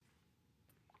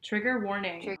Trigger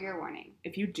warning. Trigger warning.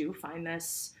 If you do find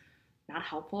this not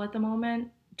helpful at the moment,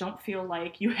 don't feel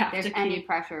like you have There's to any keep...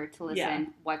 pressure to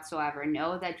listen whatsoever.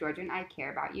 Know that Georgia and I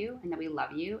care about you and that we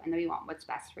love you and that we want what's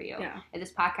best for you. Yeah. If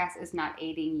this podcast is not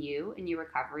aiding you in your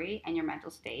recovery and your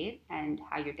mental state and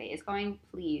how your day is going,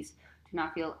 please do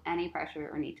not feel any pressure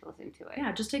or need to listen to it.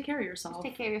 Yeah, just take care of yourself. Just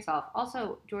take care of yourself.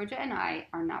 Also, Georgia and I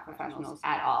are not professionals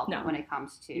at all when it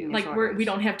comes to like disorders. we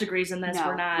don't have degrees in this. No,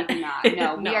 we're not. We do not.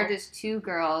 No, we are just two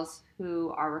girls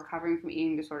who are recovering from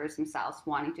eating disorders themselves,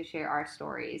 wanting to share our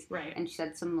stories and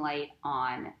shed some light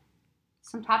on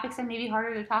some topics that may be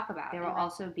harder to talk about. There will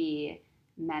also be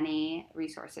many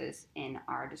resources in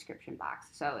our description box.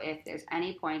 So if there's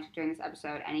any point during this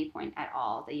episode, any point at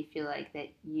all that you feel like that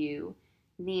you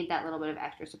need that little bit of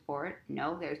extra support,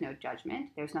 no, there's no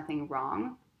judgment. There's nothing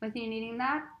wrong with you needing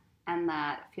that, and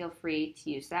that feel free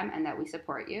to use them, and that we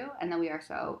support you, and that we are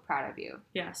so proud of you.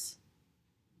 Yes.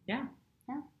 Yeah.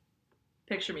 Yeah.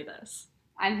 Picture me this.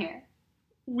 I'm here.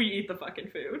 We eat the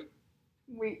fucking food.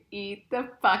 We eat the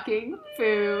fucking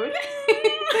food.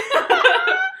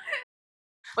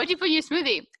 What'd you put in your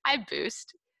smoothie? I have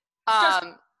Boost.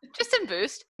 Just some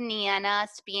Boost. Banana,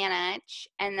 spinach,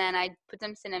 and then I put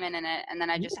some cinnamon in it, and then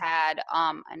I just had,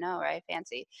 I know, right?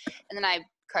 Fancy. And then I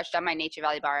crushed on my Nature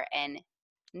Valley bar and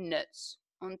nuts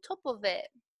on top of it.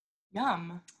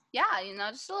 Yum. Yeah,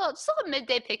 just a little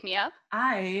midday pick-me-up.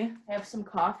 I have some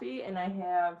coffee, and I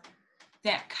have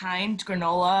that kind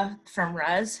granola from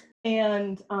Res,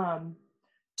 and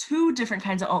 2 different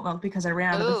kinds of oat milk because I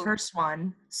ran out of the first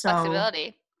one. So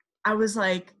flexibility. I was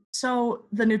like, so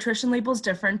the nutrition label's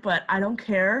different, but I don't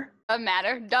care. Doesn't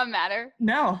matter.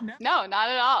 No, not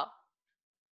at all.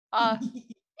 I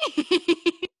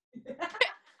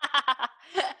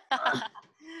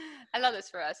love this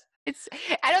for us.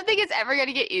 I don't think it's ever going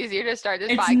to get easier to start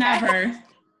this podcast. It's never.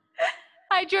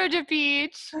 Hi, Georgia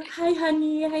Peach. Hi,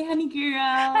 honey. Hi, honey girl.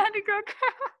 Hi, honey girl.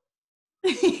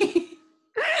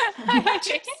 I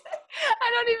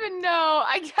don't even know.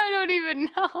 I don't even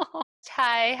know.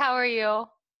 Hi, how are you?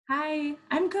 Hi,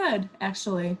 I'm good,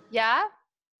 actually. Yeah?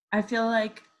 I feel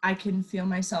like I can feel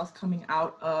myself coming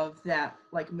out of that,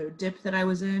 like, mood dip that I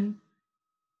was in.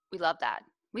 We love that.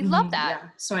 We love that. Yeah,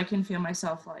 so I can feel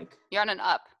myself, like... You're on an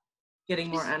up. Getting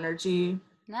more energy.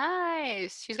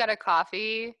 Nice. She's got a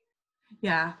coffee.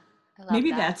 Yeah. I love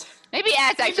Maybe that. Maybe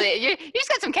that's actually... You just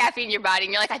got some caffeine in your body,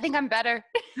 and you're like, I think I'm better.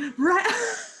 Right.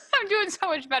 I'm doing so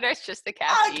much better. It's just the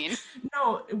caffeine.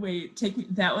 No, wait.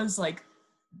 That was, like,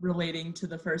 relating to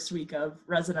the first week of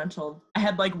residential. I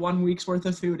had, like, 1 week's worth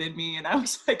of food in me, and I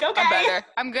was like, okay. I'm better.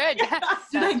 I'm good. Yeah.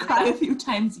 Did I cry a few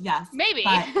times? Yes. Maybe.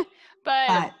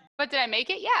 But did I make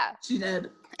it? Yeah. She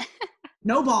did.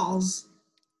 No balls.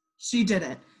 She did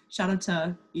it. Shout out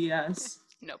to ES.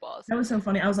 No balls. That was so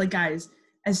funny. I was like, guys,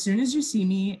 as soon as you see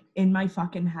me in my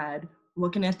fucking head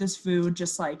looking at this food,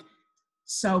 just like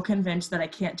so convinced that I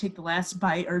can't take the last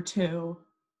bite or two,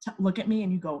 look at me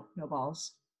and you go, no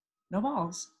balls. No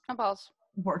balls. No balls.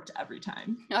 Worked every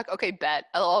time. You're like, okay, bet.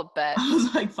 I'll bet. I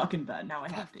was like, fucking bet. Now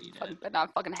I have to eat it. But now I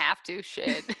fucking have to.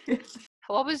 Shit.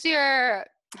 What was your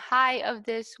high of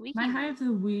this week? My high of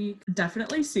the week,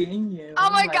 definitely seeing you. Oh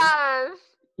my gosh.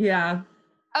 Yeah.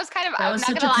 I was I'm not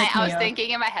gonna lie, I was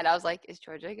thinking in my head, I was like, is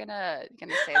Georgia gonna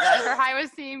say that her high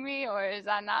was seeing me, or is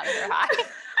that not her high?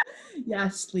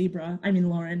 Yes,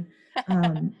 Lauren.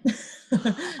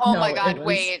 Oh my God,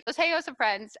 wait. Let's hang out with some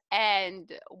friends, and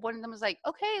one of them was like,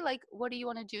 okay, like, what do you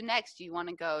want to do next? Do you want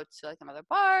to go to like another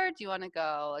bar? Do you want to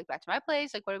go like back to my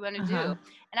place? Like, what do we want to do?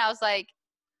 And I was like,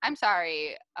 I'm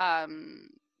sorry,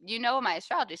 you know what my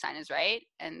astrology sign is, right?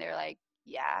 And they're like,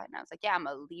 yeah. And I was like, yeah, I'm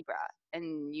a Libra.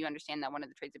 And you understand that one of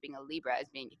the traits of being a Libra is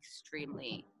being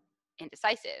extremely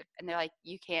indecisive. And they're like,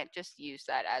 you can't just use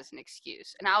that as an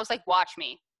excuse. And I was like, watch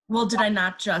me. Well, did I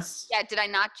not just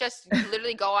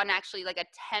literally go on actually like a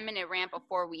 10-minute rant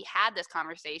before we had this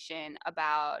conversation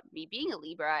about me being a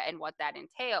Libra and what that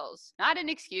entails? Not an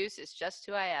excuse. It's just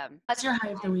who I am. What's your high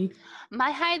of the week?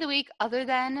 My high of the week, other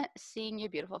than seeing your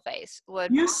beautiful face,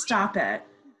 would... You stop it.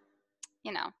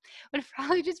 Would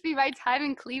probably just be my time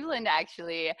in Cleveland,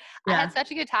 actually. Yeah. I had such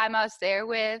a good time. I was there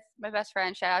with my best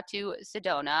friend. Shout out to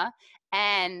Sedona.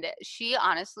 And she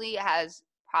honestly has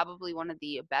probably one of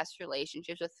the best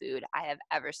relationships with food I have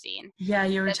ever seen. Yeah,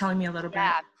 you were telling me a little bit.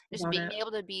 Yeah, just being able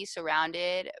to be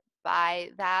surrounded by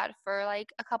that for like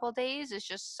a couple of days is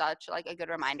just such like a good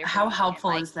reminder. How helpful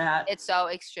is that? It's so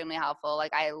extremely helpful.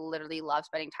 Like, I literally love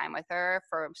spending time with her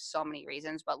for so many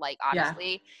reasons, but like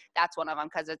honestly, that's one of them,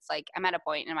 because it's like I'm at a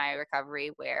point in my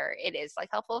recovery where it is like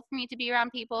helpful for me to be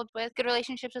around people with good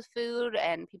relationships with food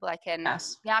and people I can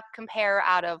not compare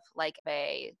out of like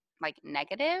a like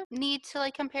negative need to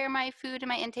like compare my food and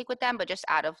my intake with them, but just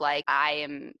out of like I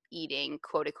am eating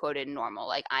quote unquote normal,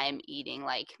 like I am eating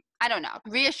like, I don't know,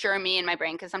 reassure me in my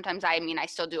brain, because sometimes I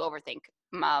still do overthink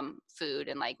food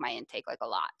and like my intake like a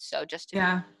lot. So just to be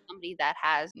somebody that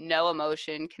has no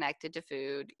emotion connected to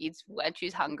food, eats when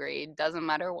she's hungry, doesn't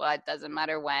matter what, doesn't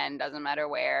matter when, doesn't matter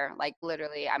where, like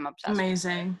literally I'm obsessed.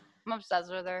 Amazing. I'm obsessed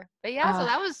with her. But yeah, so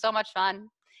that was so much fun.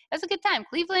 It was a good time.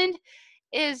 Cleveland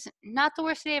is not the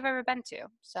worst city I've ever been to.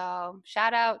 So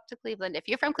shout out to Cleveland. If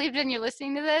you're from Cleveland and you're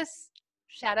listening to this,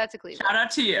 shout out to Cleveland. Shout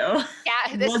out to you.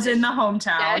 Yeah, this was in the hometown.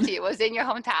 Shout out to you. It was in your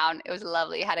hometown. It was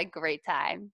lovely. Had a great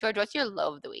time. George, what's your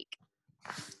low of the week?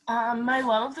 My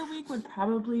low of the week would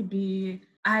probably be,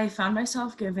 I found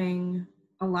myself giving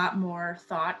a lot more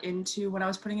thought into what I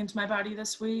was putting into my body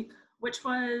this week, which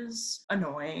was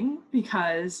annoying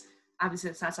because obviously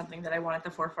it's not something that I want at the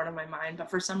forefront of my mind, but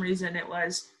for some reason it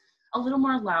was a little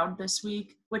more loud this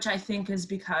week, which I think is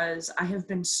because I have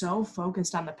been so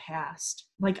focused on the past.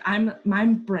 Like my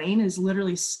brain is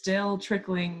literally still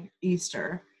trickling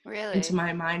Easter into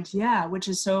my mind. Yeah, which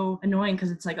is so annoying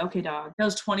because it's like, okay, dog, that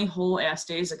was 20 whole ass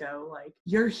days ago. Like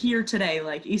you're here today.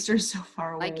 Like Easter's so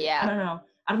far away. Like, yeah.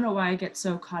 I don't know why I get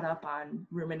so caught up on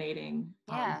ruminating.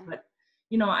 Yeah. But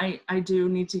you know, I do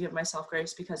need to give myself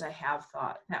grace because I have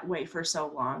thought that way for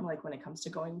so long. Like when it comes to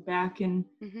going back and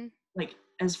like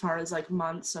as far as like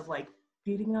months of like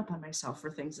beating up on myself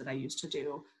for things that I used to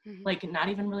do, like not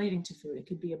even relating to food. It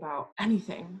could be about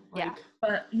anything. Like,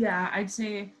 but yeah, I'd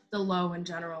say the low in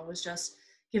general was just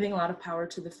giving a lot of power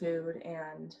to the food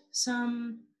and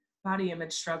some body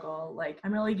image struggle. Like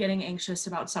I'm really getting anxious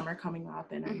about summer coming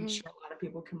up, and I'm sure a lot of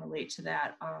people can relate to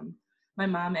that. My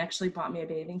mom actually bought me a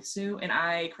bathing suit and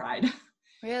I cried.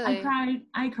 Really?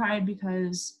 I cried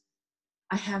because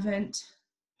I haven't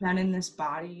been in this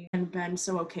body and been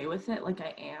so okay with it like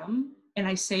I am. And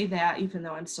I say that even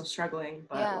though I'm still struggling,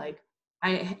 but like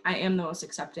I am the most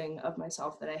accepting of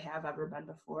myself that I have ever been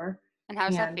before. And how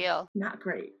does that feel? Not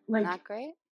great. Like not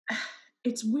great?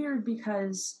 It's weird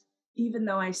because even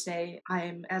though I say I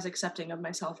am as accepting of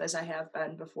myself as I have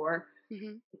been before,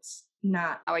 it's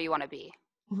not where you want to be.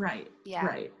 Right. Yeah.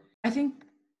 Right. I think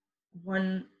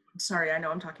sorry, I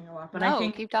know I'm talking a lot, but no, I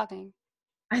think keep talking.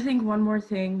 I think one more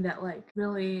thing that like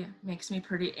really makes me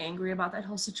pretty angry about that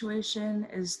whole situation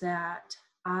is that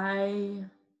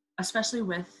especially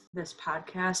with this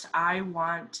podcast, I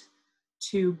want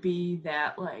to be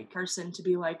that like person to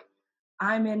be like,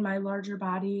 I'm in my larger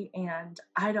body and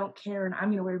I don't care and I'm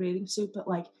going to wear a bathing suit, but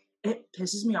like it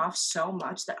pisses me off so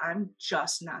much that I'm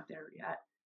just not there yet.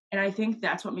 And I think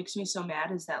that's what makes me so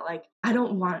mad is that like, I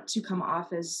don't want to come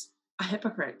off as a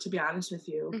hypocrite, to be honest with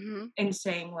you, and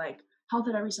saying like, health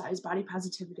at every size, body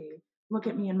positivity, look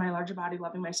at me in my larger body,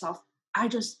 loving myself.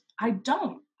 That's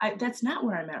not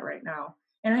where I'm at right now.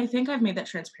 And I think I've made that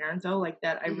transparent though, like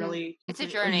that I really. It's a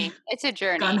journey. It's a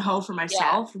journey. Gung-ho for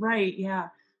myself. Yeah. Right. Yeah.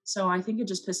 So I think it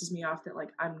just pisses me off that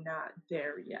like, I'm not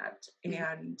there yet.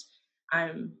 And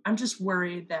I'm just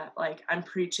worried that like I'm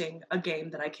preaching a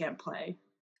game that I can't play.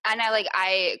 And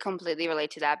I completely relate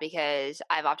to that because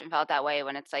I've often felt that way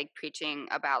when it's like preaching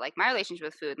about like my relationship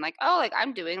with food and like, oh, like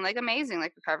I'm doing like amazing,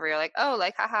 like recovery, or like, oh,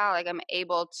 like, haha, like I'm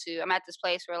at this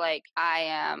place where like I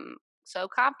am so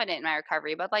confident in my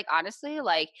recovery. But like, honestly,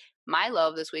 like my low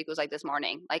of this week was like this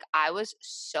morning. Like I was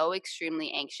so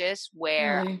extremely anxious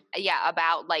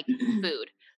about like food.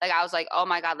 Like I was like, oh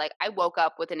my God, like I woke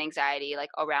up with an anxiety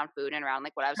like around food and around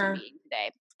like what I was eating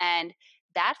today. And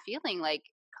that feeling like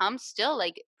comes still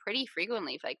like pretty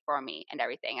frequently like for me and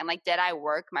everything. And like, did I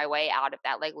work my way out of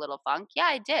that like little funk? Yeah,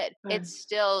 I did. It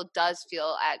still does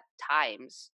feel at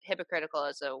times hypocritical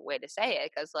as a way to say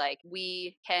it, because like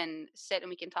we can sit and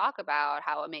we can talk about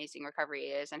how amazing recovery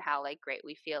is and how like great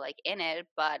we feel like in it,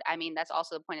 but I mean that's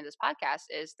also the point of this podcast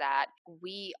is that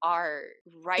we are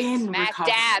smack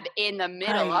dab in the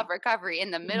middle of recovery,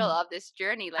 in the middle of this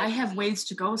journey. Like I have ways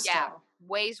to go still. Yeah,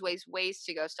 ways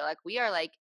to go still. Like we are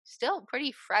like still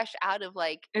pretty fresh out of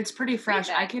like it's pretty fresh.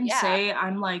 I can say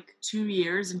I'm like 2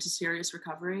 years into serious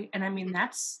recovery, and I mean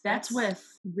that's with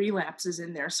relapses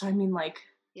in there. So I mean like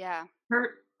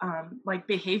like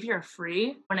behavior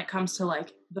free when it comes to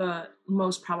like the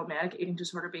most problematic eating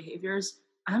disorder behaviors.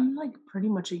 I'm like pretty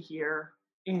much a year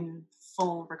in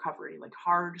full recovery, like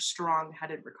hard,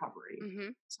 strong-headed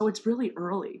recovery. So it's really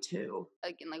early too.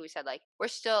 Like we said, like we're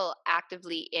still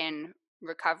actively in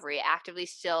recovery, actively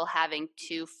still having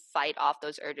to fight off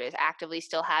those urges, actively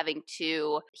still having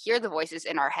to hear the voices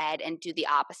in our head and do the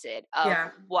opposite of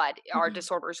what our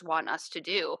disorders want us to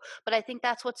do. But I think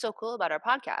that's what's so cool about our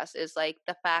podcast is like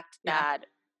the fact that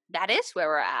that is where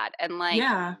we're at. And like,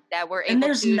 that we're able and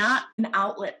there's to not an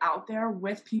outlet out there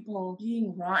with people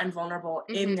being raw and vulnerable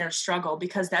in their struggle,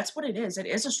 because that's what it is. It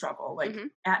is a struggle. Like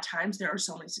at times there are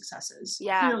so many successes,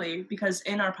 clearly, because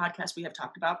in our podcast we have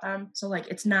talked about them. So like,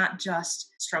 it's not just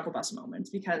struggle bus moments,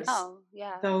 because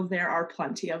though there are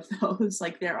plenty of those,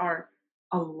 like there are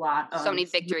a lot of so many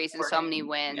victories and so many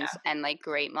wins and like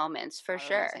great moments for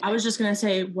sure. I was just gonna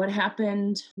say, what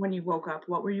happened when you woke up?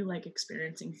 What were you like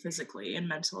experiencing physically and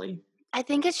mentally? I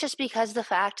think it's just because the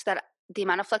fact that the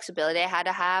amount of flexibility I had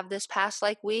to have this past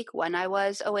like week when I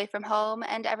was away from home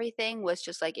and everything was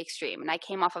just like extreme. And I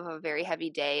came off of a very heavy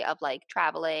day of like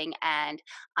traveling, and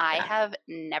I have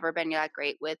never been that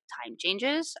great with time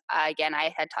changes. Again,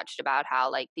 I had touched about how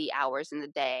like the hours in the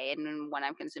day and when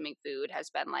I'm consuming food has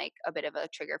been like a bit of a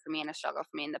trigger for me and a struggle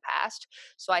for me in the past.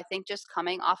 So I think just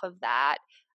coming off of that,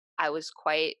 I was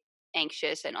quite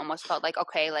anxious and almost felt like,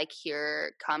 okay, like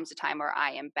here comes a time where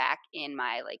I am back in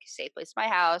my like safe place, my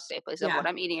house, safe place of what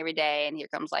I'm eating every day. And here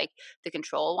comes like the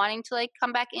control wanting to like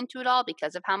come back into it all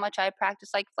because of how much I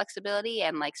practice like flexibility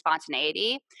and like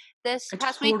spontaneity this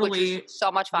past week, which was so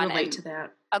much fun and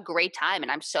a great time. And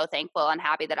I'm so thankful and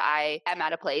happy that I am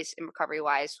at a place in recovery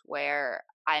wise where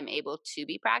I'm able to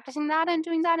be practicing that and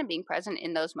doing that and being present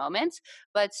in those moments,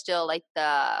 but still like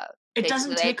it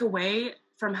doesn't take away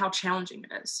from how challenging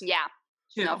it is. Yeah.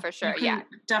 Too. No, for sure. You can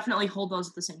definitely hold those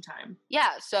at the same time.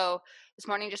 Yeah. So this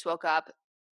morning just woke up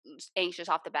anxious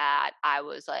off the bat. I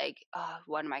was like, oh,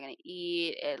 what am I going to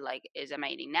eat? Am I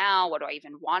eating now? What do I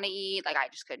even want to eat? Like, I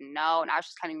just couldn't know. And I was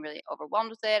just kind of really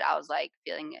overwhelmed with it. I was like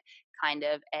feeling kind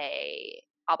of a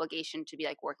obligation to be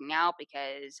like working out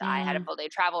because I had a full day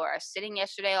of travel where I was sitting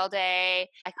yesterday all day.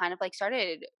 I kind of like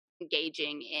started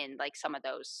engaging in like some of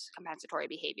those compensatory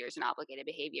behaviors and obligated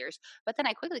behaviors. But then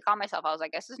I quickly caught myself. I was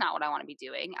like, this is not what I want to be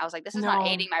doing. I was like, this is not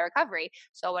aiding my recovery.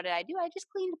 So what did I do? I just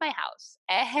cleaned my house.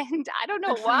 And I don't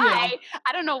know why.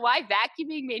 I don't know why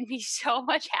vacuuming made me so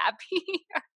much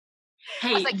happier.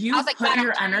 Hey, you put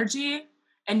your energy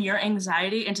and your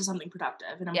anxiety into something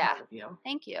productive, and I'm proud of you.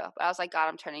 Thank you. But I was like, God,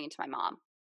 I'm turning into my mom.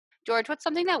 George, what's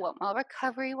something that went well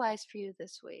recovery-wise for you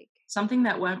this week? Something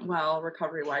that went well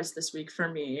recovery-wise this week for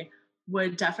me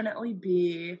would definitely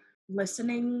be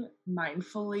listening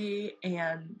mindfully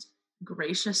and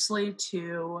graciously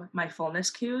to my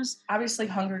fullness cues. Obviously,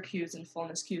 hunger cues and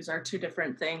fullness cues are two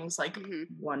different things. Like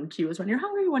one cue is when you're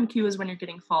hungry, one cue is when you're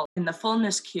getting full. In the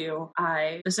fullness cue,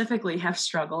 I specifically have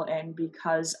struggled in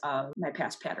because of my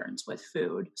past patterns with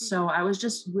food. So I was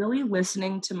just really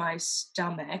listening to my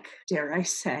stomach, dare I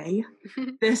say,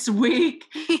 this week.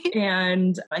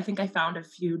 And I think I found a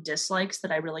few dislikes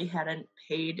that I really hadn't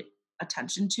paid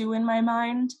attention to in my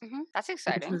mind. That's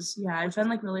exciting. I've been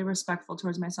like really respectful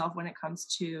towards myself when it comes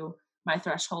to my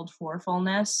threshold for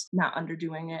fullness, not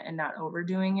underdoing it and not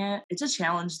overdoing it. It's a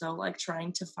challenge though, like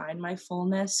trying to find my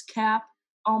fullness cap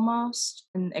almost,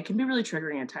 and it can be really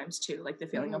triggering at times too, like the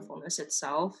feeling of fullness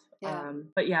itself.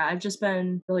 But yeah, I've just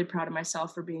been really proud of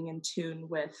myself for being in tune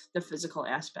with the physical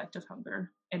aspect of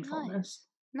hunger and fullness.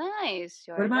 Nice.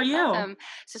 What about you? Awesome.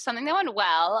 So something that went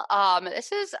well. I'm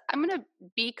going to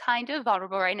be kind of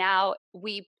vulnerable right now.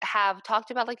 We have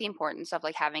talked about like the importance of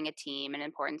like having a team and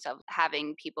importance of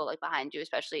having people like behind you,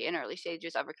 especially in early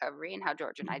stages of recovery, and how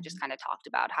George and I just kind of talked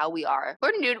about how we're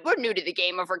new to the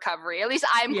game of recovery. At least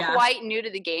I'm quite new to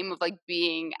the game of like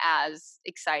being as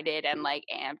excited and like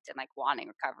amped and like wanting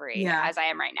recovery as I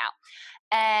am right now.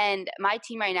 And my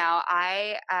team right now,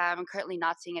 I am currently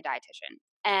not seeing a dietitian.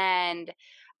 And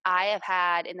I have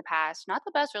had in the past not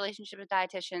the best relationship with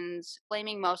dietitians,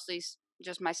 blaming mostly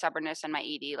just my stubbornness and my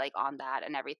ED like on that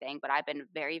and everything. But I've been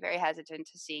very, very hesitant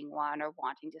to seeing one or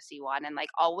wanting to see one. And like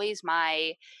always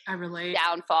my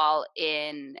downfall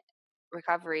in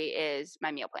recovery is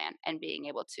my meal plan and being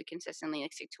able to consistently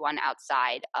like, stick to one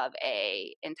outside of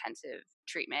a intensive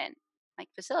treatment like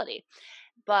facility.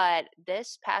 But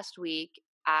this past week,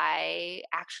 I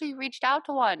actually reached out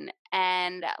to one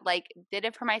and like did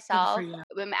it for myself.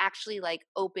 I'm actually like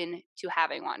open to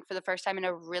having one for the first time in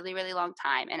a really, really long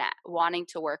time, and wanting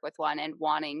to work with one and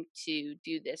wanting to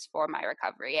do this for my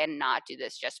recovery and not do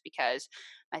this just because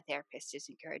my therapist is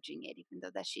encouraging it, even though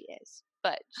that she is.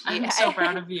 But I'm so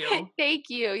proud of you. Thank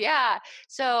you. Yeah.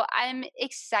 So I'm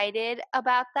excited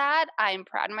about that. I'm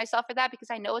proud of myself for that because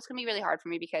I know it's going to be really hard for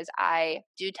me because I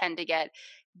do tend to get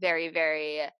very,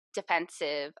 very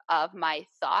defensive of my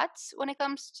thoughts when it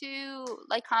comes to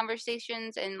like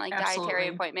conversations and like dietary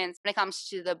appointments, when it comes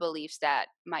to the beliefs that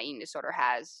my eating disorder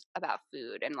has about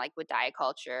food and like with diet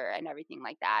culture and everything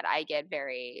like that. I get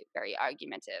very, very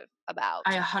argumentative about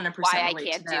I 100% why I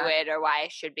can't do it or why I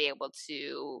should be able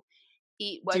to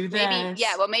eat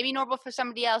what maybe normal for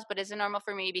somebody else, but isn't normal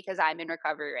for me because I'm in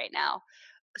recovery right now.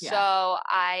 Yeah. So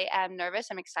I am nervous.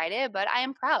 I'm excited, but I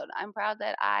am proud. I'm proud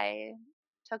that I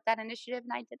took that initiative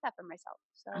and I did that for myself.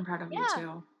 So I'm proud of you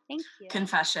too. Thank you.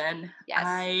 Confession.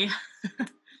 Yes.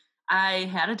 I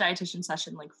had a dietitian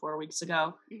session like 4 weeks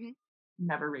ago. Mm-hmm.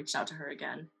 Never reached out to her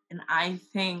again. And I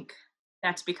think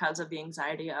that's because of the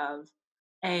anxiety of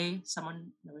A,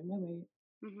 someone knowing my weight.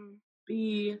 Mm-hmm.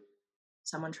 B,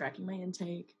 someone tracking my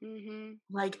intake. Mm-hmm.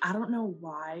 Like, I don't know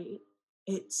why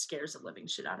it scares the living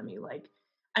shit out of me. Like,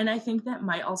 and I think that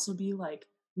might also be like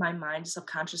my mind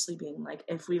subconsciously being like,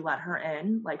 if we let her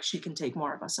in, like she can take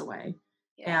more of us away.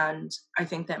 Yeah. And I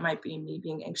think that might be me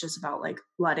being anxious about like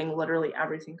letting literally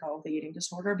everything go with the eating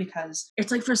disorder, because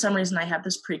it's like for some reason I have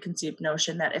this preconceived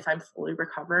notion that if I'm fully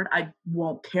recovered, I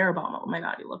won't care about what my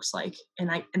body looks like.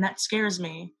 And that scares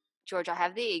me. George, I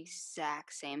have the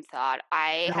exact same thought.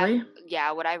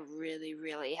 What I really,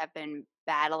 really have been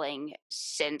battling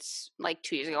since like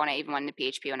 2 years ago when I even went to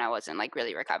PHP when I wasn't like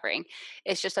really recovering.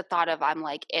 It's just a thought of, I'm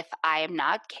like, if I am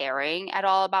not caring at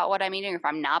all about what I'm eating, or if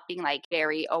I'm not being like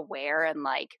very aware and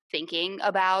like thinking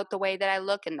about the way that I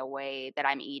look and the way that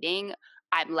I'm eating,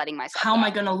 I'm letting myself How am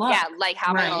I going to look? Yeah, like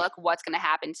how am I going to look? What's going to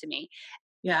happen to me?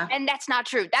 Yeah. And that's not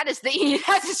true. That's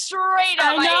straight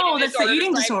up. I know, that's the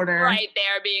eating disorder. Right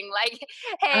there being like,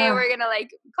 hey, we're going to like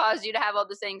cause you to have all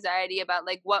this anxiety about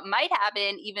like what might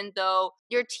happen, even though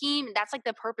your team, that's like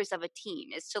the purpose of a team,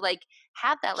 is to like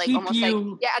have that like keep almost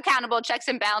you, like accountable checks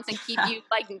and balance and keep you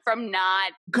like from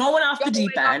not going off the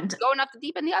deep end. Going off the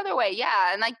deep end the other way.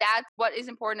 Yeah. And like that's what is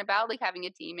important about like having a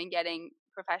team and getting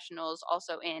professionals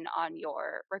also in on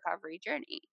your recovery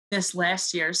journey. This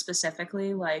last year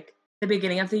specifically, like the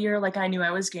beginning of the year, like I knew I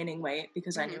was gaining weight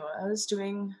because I knew I was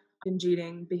doing binge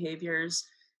eating behaviors.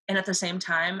 And at the same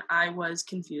time, I was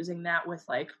confusing that with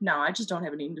like, no, I just don't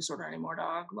have an eating disorder anymore,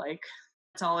 dog. Like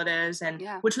that's all it is. And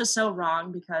which was so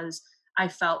wrong, because I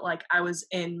felt like I was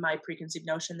in my preconceived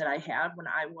notion that I had when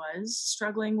I was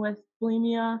struggling with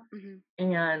bulimia.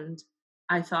 Mm-hmm. And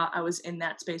I thought I was in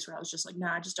that space where I was just like,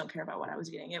 nah, I just don't care about what I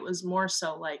was eating. It was more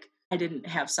so like I didn't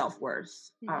have self-worth.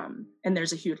 Mm-hmm. And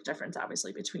there's a huge difference,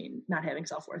 obviously, between not having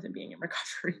self-worth and being in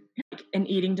recovery. Like, an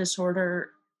eating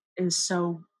disorder is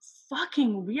so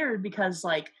fucking weird, because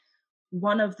like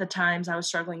one of the times I was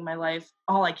struggling in my life,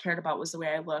 all I cared about was the way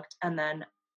I looked. And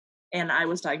I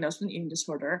was diagnosed with an eating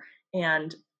disorder.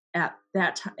 And at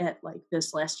like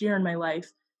this last year in my life,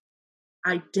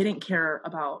 I didn't care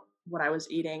about what I was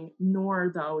eating,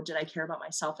 nor though did I care about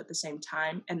myself at the same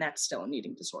time. And that's still an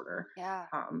eating disorder. Yeah.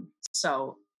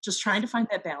 So just trying to find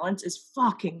that balance is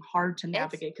fucking hard to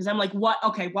navigate, because I'm like, what?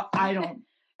 Okay, what? I don't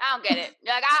get it.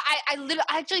 Like I literally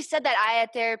actually said that I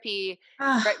had therapy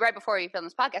right before we filmed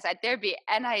this podcast. I had therapy,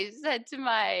 and I said to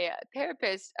my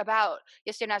therapist about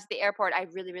yesterday when I was at the airport, I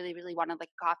really, really, really wanted like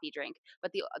a coffee drink,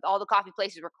 but all the coffee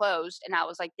places were closed, and I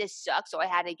was like, this sucks. So I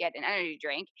had to get an energy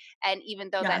drink, and even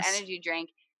though that energy drink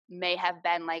may have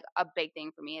been like a big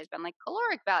thing for me, has been like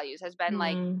caloric values, has been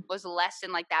like was less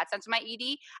in like that sense of my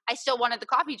ED, I still wanted the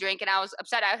coffee drink, and I was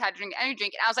upset I had to drink energy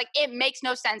drink, and I was like, it makes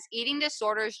no sense. Eating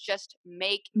disorders just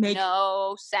make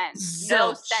no sense. Zilch.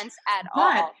 No sense at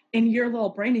all. In your little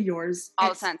brain of yours,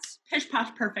 all sense. Pish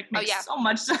posh perfect makes so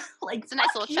much like it's a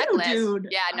nice little checklist, dude.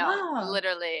 Yeah, no,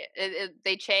 literally.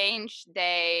 They change,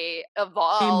 they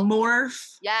evolve, they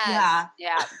morph. Yes.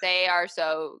 Yeah, they are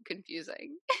so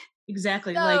confusing.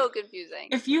 Exactly. So like confusing.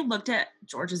 If you looked at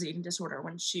George's eating disorder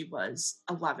when she was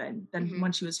 11, then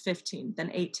when she was 15,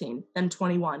 then 18, then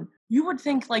 21, you would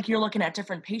think like you're looking at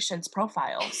different patients'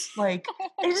 profiles. Like,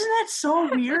 isn't that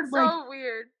so weird? It's so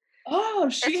weird. Oh,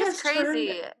 she has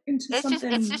crazy.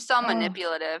 It's just so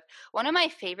manipulative. One of my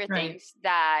favorite things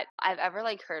that I've ever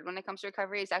like heard when it comes to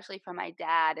recovery is actually from my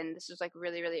dad, and this was like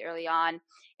really, really early on,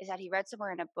 is that he read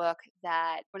somewhere in a book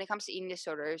that when it comes to eating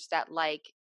disorders, that like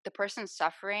the person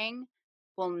suffering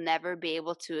will never be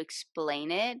able to explain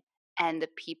it, and the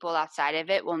people outside of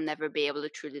it will never be able to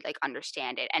truly like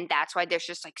understand it. And that's why there's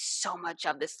just like so much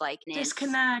of this like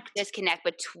disconnect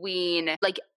between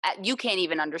like you can't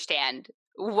even understand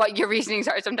what your reasonings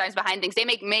are sometimes behind things. They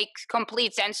make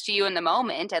complete sense to you in the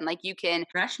moment, and like you can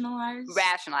rationalize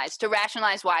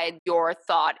why your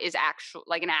thought is an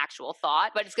actual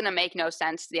thought, but it's going to make no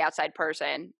sense to the outside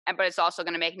person, but it's also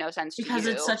going to make no sense because to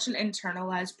you. It's such an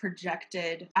internalized,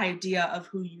 projected idea of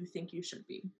who you think you should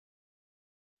be.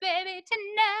 Baby,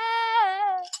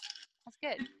 tonight. That's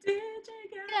good.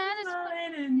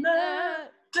 Falling in love.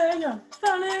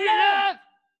 Falling in love.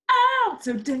 Oh,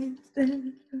 so dance.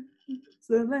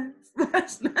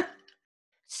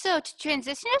 So to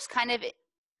transition is kind of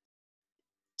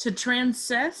to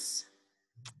transcess.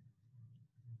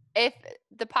 If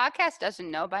the podcast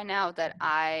doesn't know by now that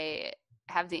I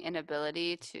have the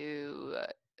inability to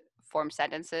form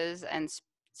sentences and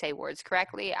say words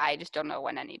correctly, I just don't know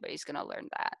when anybody's going to learn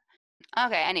that.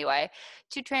 Okay, anyway,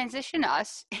 to transition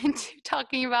us into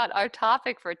talking about our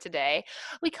topic for today,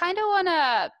 we kind of want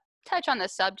to touch on the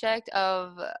subject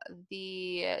of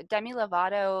the Demi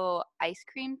Lovato ice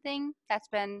cream thing that's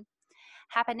been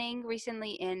happening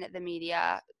recently in the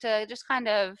media. To just kind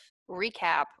of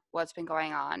recap what's been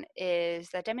going on is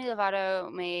that Demi Lovato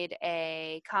made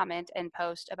a comment and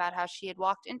post about how she had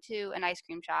walked into an ice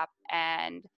cream shop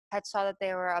and had saw that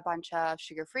there were a bunch of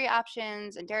sugar-free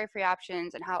options and dairy-free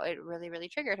options and how it really, really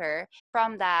triggered her.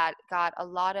 From that, got a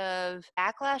lot of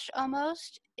backlash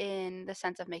almost in the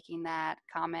sense of making that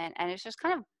comment. And it's just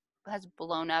kind of has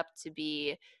blown up to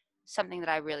be something that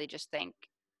I really just think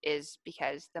is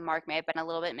because the mark may have been a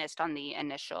little bit missed on the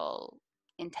initial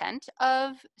intent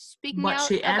of speaking What out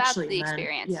she about actually the meant.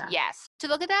 experience. Yeah. Yes. To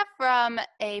look at that from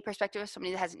a perspective of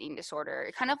somebody that has an eating disorder,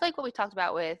 kind of like what we talked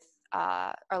about with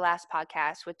our last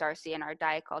podcast with Darcy and our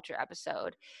diet culture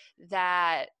episode,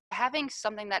 that having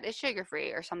something that is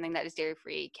sugar-free or something that is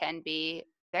dairy-free can be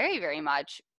very, very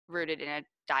much rooted in a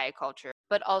diet culture,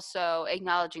 but also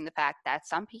acknowledging the fact that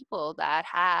some people that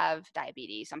have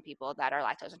diabetes, some people that are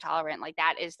lactose intolerant, like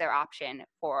that is their option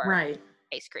for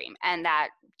ice cream, and that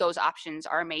those options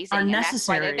are amazing, are and necessary. that's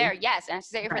why they're there. Yes,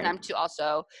 necessary for them to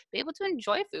also be able to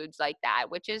enjoy foods like that,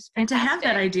 which is fantastic. And to have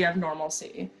that idea of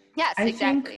normalcy. Yes,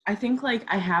 exactly. I think like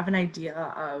I have an idea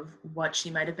of what she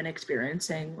might have been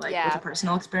experiencing, like with a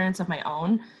personal experience of my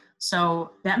own.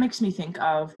 So that makes me think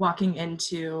of walking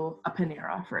into a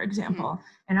Panera, for example,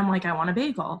 and I'm like, I want a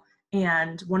bagel.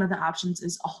 And one of the options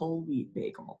is a whole wheat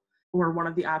bagel, or one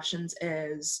of the options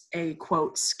is a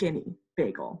quote skinny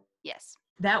bagel. Yes.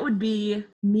 That would be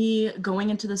me going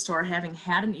into the store, having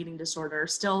had an eating disorder,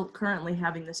 still currently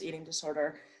having this eating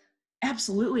disorder.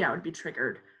 Absolutely, I would be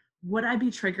triggered. Would I be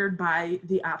triggered by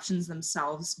the options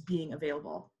themselves being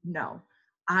available? No.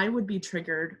 I would be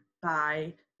triggered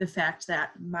by the fact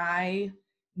that my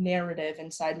narrative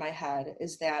inside my head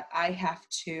is that I have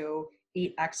to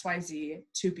eat XYZ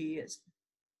to be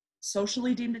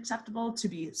socially deemed acceptable, to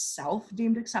be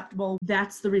self-deemed acceptable.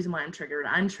 That's the reason why I'm triggered.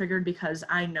 I'm triggered because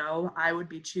I know I would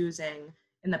be choosing,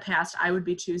 in the past, I would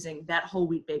be choosing that whole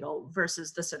wheat bagel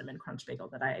versus the cinnamon crunch bagel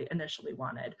that I initially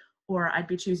wanted. Or I'd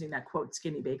be choosing that quote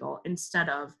skinny bagel instead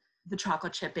of the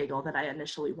chocolate chip bagel that I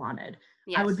initially wanted.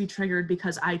 Yes. I would be triggered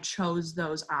because I chose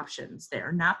those options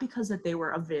there, not because that they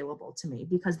were available to me,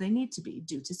 because they need to be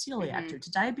due to celiac, due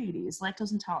to diabetes,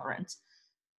 lactose intolerance.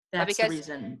 That's because the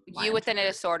reason you within a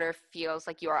disorder feels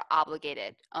like you are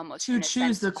obligated almost to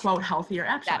choose the quote healthier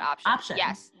option. That option.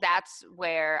 Yes, that's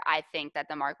where I think that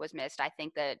the mark was missed. I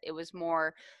think that it was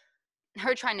more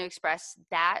her trying to express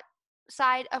that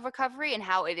side of recovery and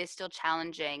how it is still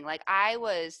challenging. Like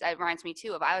that reminds me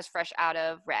too of I was fresh out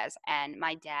of res and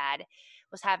my dad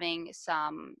was having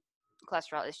some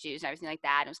cholesterol issues and everything like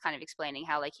that, and was kind of explaining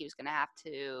how like he was going to have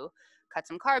to cut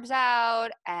some carbs out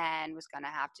and was going to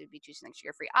have to be choosing like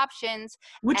sugar-free options,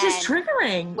 which is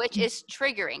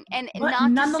triggering and but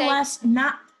not nonetheless to say,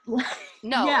 not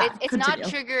no, it's not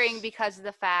triggering because of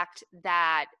the fact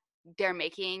that they're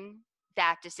making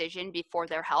that decision before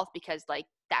their health, because like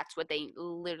that's what they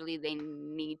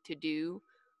need to do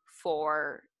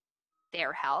for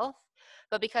their health,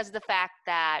 but because of the fact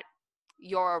that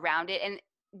you're around it. And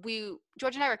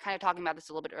George and I were kind of talking about this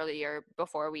a little bit earlier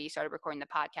before we started recording the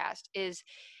podcast, is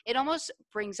it almost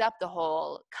brings up the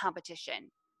whole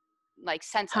competition, like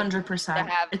sense 100%.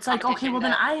 It's like, okay, well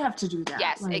then I have to do that.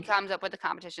 Yes, like, it comes up with the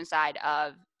competition side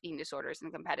of eating disorders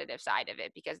and the competitive side of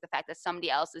it, because the fact that somebody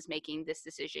else is making this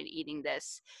decision, eating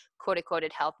this quote-unquote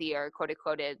healthier,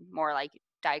 quote-unquote more like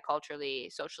diet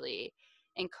culturally, socially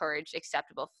encouraged,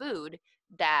 acceptable food,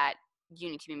 that you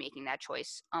need to be making that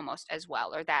choice almost as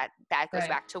well, or that goes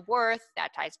back to worth,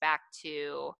 that ties back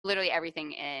to literally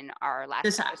everything in our last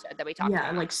episode that we talked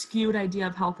about. Yeah, like skewed idea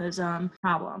of health is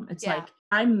problem. It's like,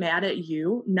 I'm mad at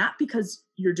you, not because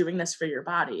you're doing this for your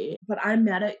body, but I'm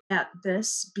mad at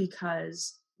this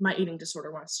because my eating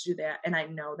disorder wants to do that, and I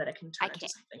know that it can turn into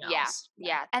something else.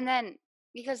 Yeah. And then,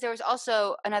 because there was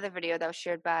also another video that was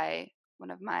shared by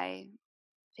one of my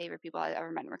favorite people I've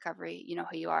ever met in recovery. You know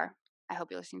who you are. I hope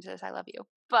you're listening to this. I love you.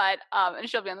 But, and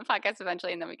she'll be on the podcast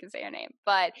eventually, and then we can say her name.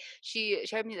 But she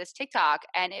showed me this TikTok,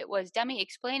 and it was Demi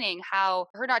explaining how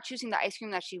her not choosing the ice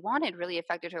cream that she wanted really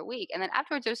affected her week. And then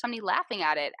afterwards, there was somebody laughing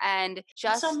at it, and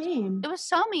just so mean. It was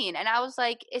so mean. And I was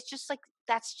like, it's just like,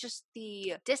 that's just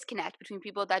the disconnect between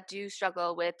people that do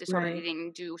struggle with disordered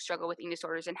eating, do struggle with eating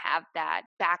disorders, and have that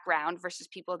background versus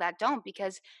people that don't.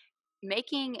 Because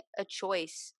making a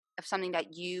choice of something that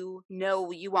you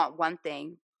know you want one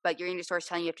thing, but your eating disorder is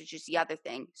telling you have to choose the other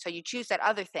thing. So you choose that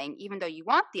other thing, even though you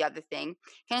want the other thing,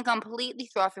 can completely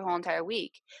throw off your whole entire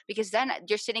week. Because then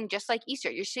you're sitting just like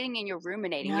Easter. You're sitting and you're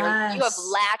ruminating. Yes. You have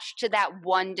latched to that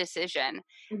one decision.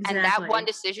 Exactly. And that one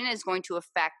decision is going to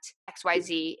affect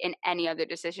XYZ in any other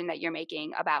decision that you're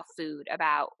making about food,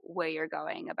 about where you're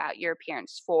going, about your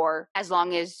appearance, for as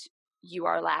long as you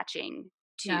are latching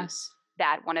to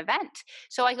that one event.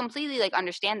 So I completely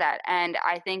understand that. And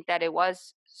I think that it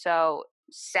was so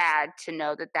sad to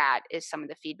know that that is some of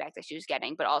the feedback that she was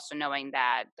getting, but also knowing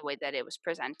that the way that it was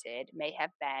presented may have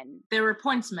been, there were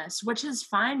points missed, which is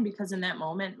fine, because in that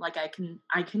moment, I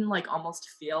can almost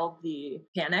feel the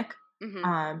panic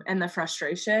and the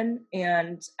frustration.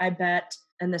 And I bet,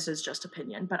 and this is just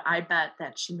opinion, but I bet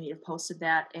that she may have posted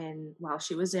that while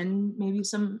she was in maybe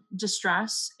some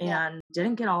distress and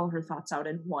didn't get all of her thoughts out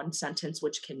in one sentence,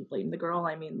 which can blame the girl.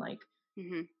 I mean,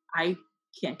 I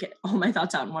can't get all my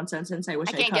thoughts out in one sentence. I wish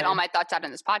I can't get all my thoughts out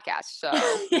in this podcast. So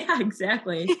yeah,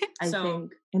 exactly. I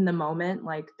think in the moment,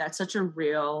 that's such a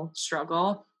real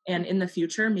struggle. And in the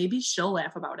future, maybe she'll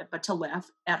laugh about it, but to laugh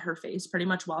at her face pretty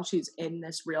much while she's in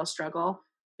this real struggle,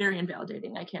 very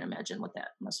invalidating. I can't imagine what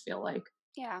that must feel like.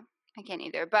 Yeah, I can't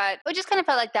either. But it just kind of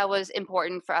felt like that was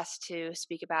important for us to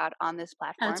speak about on this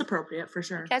platform. That's appropriate for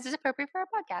sure. Because it's appropriate for our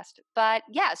podcast. But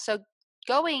yeah, so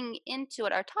going into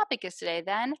what our topic is today,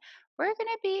 then we're going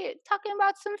to be talking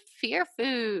about some fear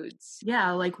foods.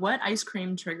 Yeah, what ice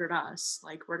cream triggered us.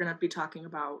 We're going to be talking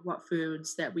about what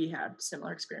foods that we had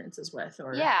similar experiences with.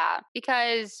 Yeah,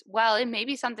 because, well, it may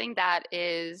be something that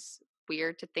is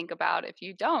weird to think about if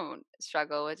you don't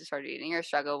struggle with disordered eating or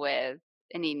struggle with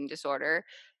an eating disorder.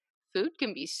 Food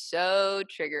can be so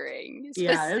triggering.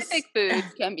 Specific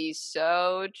foods can be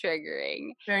so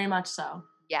triggering. Very much so.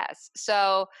 Yes.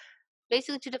 So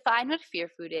basically, to define what fear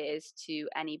food is to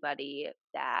anybody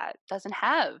that doesn't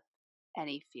have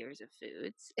any fears of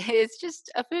foods, it's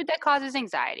just a food that causes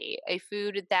anxiety. A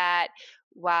food that,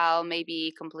 while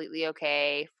maybe completely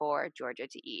okay for Georgia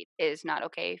to eat, is not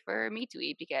okay for me to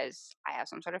eat because I have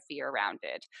some sort of fear around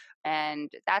it. And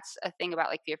that's a thing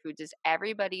about fear foods, is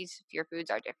everybody's fear foods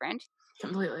are different.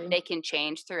 Completely. They can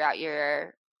change throughout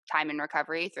your time in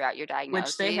recovery, throughout your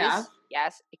diagnosis. Which they have.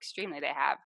 Yes, extremely they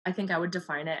have. I think I would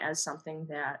define it as something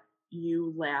that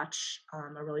you latch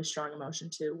a really strong emotion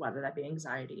to, whether that be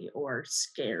anxiety or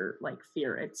scare,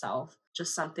 fear itself.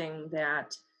 Just something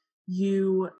that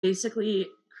you basically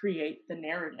create the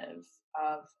narrative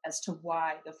of as to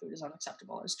why the food is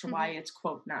unacceptable, as to why it's,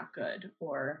 quote, not good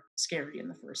or scary in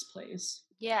the first place.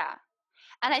 Yeah.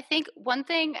 And I think one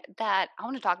thing that I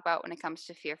want to talk about when it comes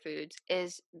to fear foods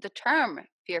is the term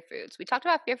fear foods. We talked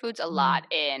about fear foods a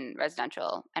lot in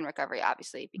residential and recovery,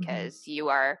 obviously, because you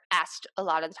are asked a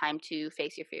lot of the time to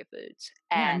face your fear foods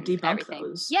and debunk everything.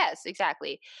 Those. Yes,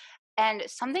 exactly. And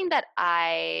something that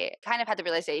I kind of had the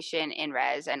realization in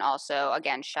res, and also,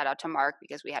 again, shout out to Mark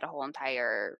because we had a whole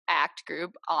entire ACT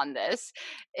group on this,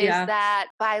 is that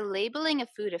by labeling a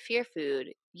food a fear food,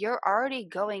 you're already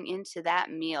going into that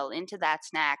meal, into that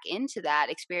snack, into that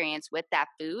experience with that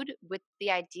food with the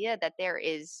idea that there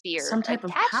is fear some type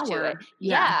of attached power. To it.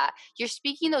 Yeah. You're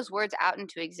speaking those words out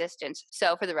into existence.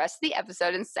 So for the rest of the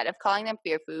episode, instead of calling them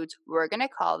fear foods, we're going to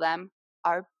call them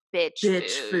our bitch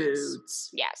foods.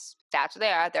 Yes, that's what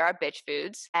they are. They're our bitch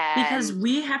foods. Because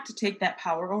we have to take that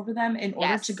power over them in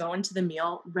order to go into the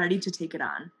meal ready to take it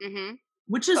on.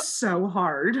 Which is so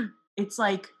hard. It's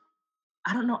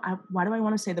I don't know, why do I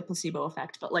want to say the placebo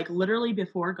effect? But literally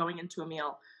before going into a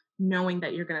meal, knowing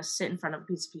that you're going to sit in front of a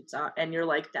piece of pizza and you're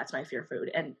that's my fear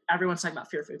food. And everyone's talking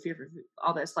about fear food,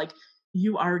 all this.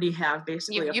 You already have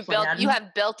basically a plan. You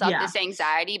have built up this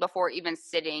anxiety before even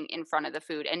sitting in front of the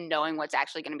food and knowing what's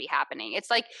actually going to be happening. It's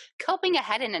coping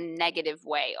ahead in a negative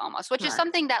way almost, which is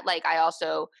something that I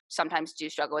also sometimes do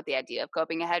struggle with the idea of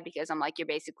coping ahead, because I'm you're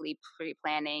basically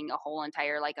pre-planning a whole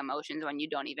entire emotions when you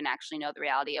don't even actually know the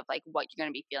reality of what you're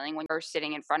going to be feeling when you're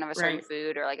sitting in front of a certain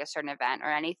food or a certain event or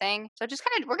anything. So just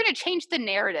we're going to change the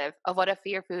narrative of what a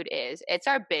fear food is. It's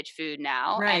our bitch food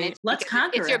now. Right. And Let's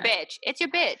conquer it's your bitch. It's your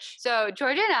bitch. So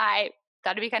Georgia and I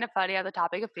thought it'd be kind of funny on the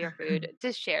topic of fear food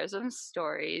to share some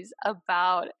stories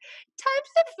about times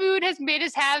that food has made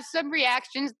us have some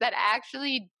reactions that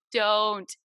actually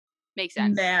don't make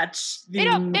sense. They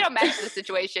don't match the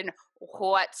situation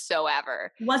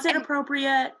whatsoever. Was it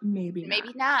appropriate? Maybe not.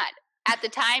 Maybe not. At the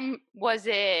time, was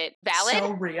it valid?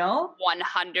 So real?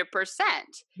 100%.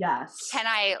 Yes. Can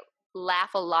I laugh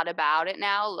a lot about it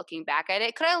now, looking back at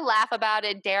it? Could I laugh about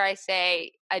it, dare I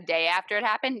say, a day after it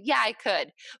happened? Yeah, I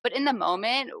could. But in the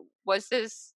moment, was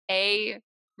this A,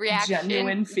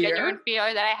 genuine fear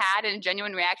that I had and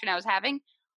genuine reaction I was having,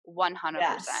 100%.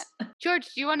 Yes. George,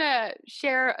 do you want to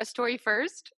share a story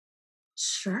first?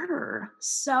 Sure.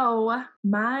 So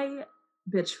my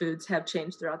bitch foods have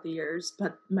changed throughout the years,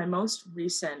 but my most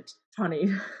recent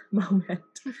funny moment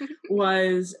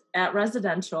was at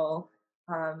residential.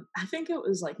 I think it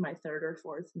was like my third or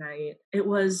fourth night. It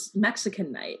was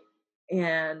Mexican night.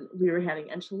 And we were having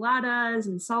enchiladas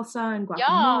and salsa and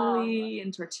guacamole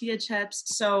and tortilla chips.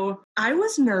 So I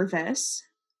was nervous.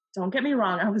 Don't get me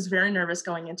wrong. I was very nervous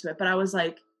going into it, but I was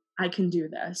like, I can do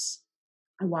this.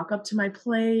 I walk up to my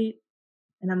plate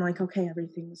and I'm like, okay,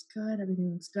 everything was good.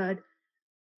 Everything looks good.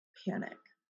 Panic.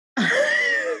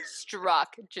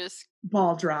 Struck. Just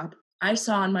ball drop. I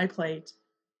saw on my plate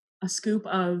a scoop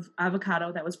of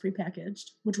avocado that was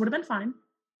prepackaged, which would have been fine.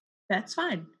 That's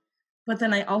fine. But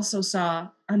then I also saw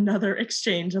another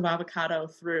exchange of avocado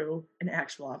through an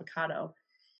actual avocado.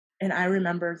 And I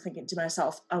remember thinking to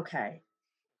myself, okay,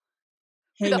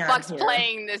 hang on. Who the fuck's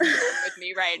playing this with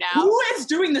me right now? Who is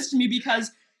doing this to me? Because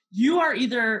you are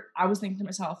either, I was thinking to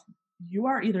myself, you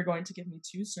are either going to give me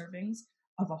 2 servings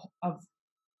of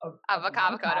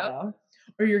avocado,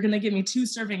 or you're going to give me 2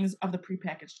 servings of the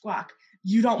prepackaged guac.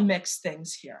 You don't mix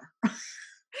things here.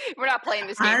 We're not playing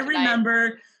this game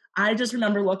tonight. I just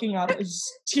remember looking up,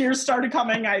 tears started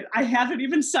coming. I haven't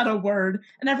even said a word.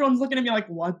 And everyone's looking at me like,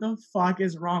 what the fuck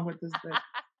is wrong with this bitch?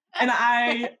 And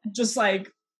I was just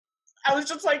like,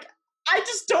 I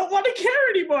just don't want to care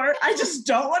anymore. I just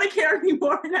don't want to care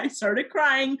anymore. And I started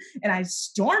crying and I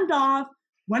stormed off,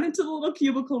 went into the little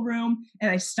cubicle room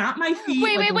and I stomped my feet.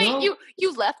 Wait.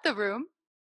 You left the room?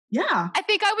 Yeah. I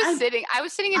think I was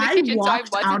sitting in the kitchen. I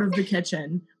walked out of the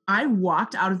kitchen. I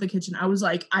walked out of the kitchen. I was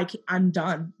like, I'm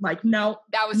done. Like, no,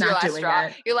 that was your last straw.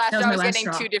 Your last straw was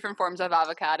getting 2 different forms of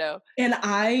avocado. And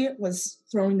I was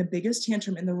throwing the biggest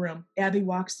tantrum in the room. Abby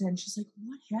walks in. She's like,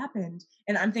 what happened?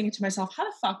 And I'm thinking to myself, how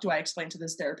the fuck do I explain to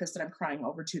this therapist that I'm crying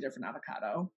over 2 different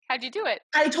avocado? How'd you do it?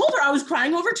 I told her I was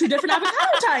crying over 2 different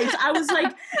avocado types. I was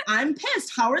like, I'm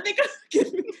pissed. How are they going to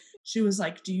give me? She was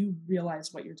like, do you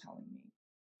realize what you're telling me?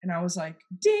 And I was like,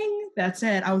 ding, that's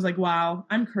it. I was like, wow,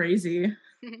 I'm crazy.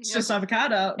 It's just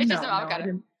avocado. It's just avocado.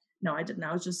 I didn't.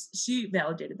 I was just, she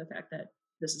validated the fact that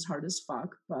this is hard as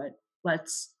fuck, but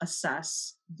let's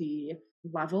assess the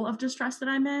level of distress that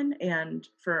I'm in and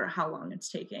for how long it's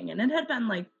taking. And it had been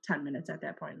like 10 minutes at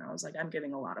that point. And I was like, I'm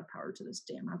giving a lot of power to this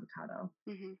damn avocado.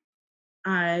 Mm-hmm.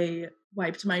 I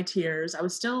wiped my tears. I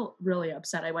was still really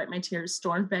upset. I wiped my tears,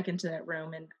 stormed back into that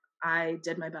room, and I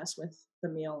did my best with the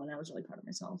meal and I was really proud of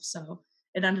myself. So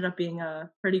it ended up being a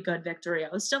pretty good victory. I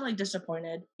was still like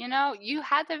disappointed. You know, you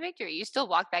had the victory. You still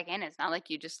walked back in. It's not like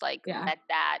you just let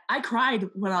that. I cried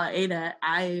when I ate it.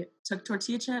 I took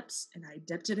tortilla chips and I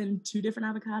dipped it in 2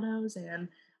 different avocados and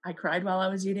I cried while I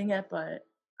was eating it, but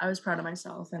I was proud of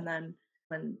myself. And then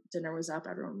when dinner was up,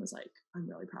 everyone was like, I'm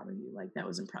really proud of you. Like, that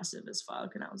was impressive as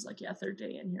fuck. And I was like, yeah, 3rd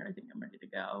day in here. I think I'm ready to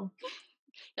go.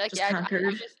 You're like,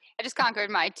 I just conquered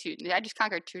my 2. I just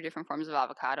conquered 2 different forms of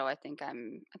avocado. I think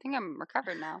I'm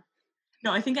recovered now.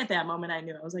 No, I think at that moment I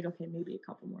knew. I was like, okay, maybe a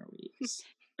couple more weeks.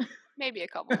 Maybe a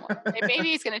couple more.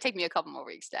 Maybe it's gonna take me a couple more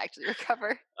weeks to actually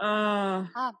recover. I'm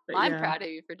proud of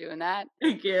you for doing that.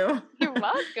 Thank you. You're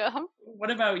welcome.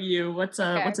 What about you? What's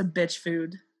a bitch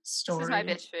food story? This is my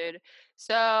bitch food.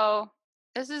 So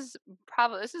this is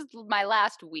my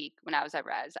last week when I was at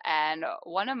Res, and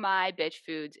one of my bitch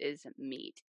foods is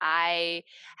meat. I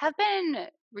have been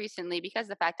recently, because of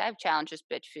the fact I've challenged this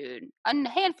bitch food a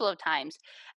handful of times,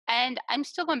 and I'm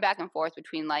still going back and forth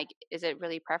between like, is it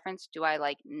really preference? Do I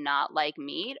like not like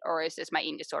meat, or is this my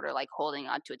eating disorder like holding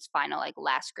on to its final like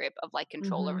last grip of like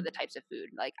control over the types of food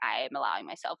like I am allowing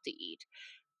myself to eat?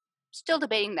 Still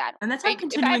debating that. And that's not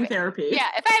continuing therapy. Yeah,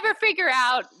 if I ever figure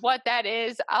out what that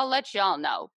is, I'll let y'all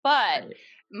know. But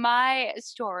my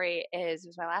story is, it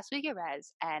was my last week at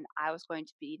Res, and I was going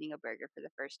to be eating a burger for the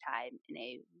first time in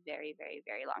a very, very,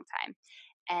 very long time.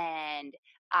 And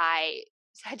I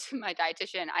said to my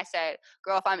dietitian, I said,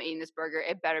 girl, if I'm eating this burger,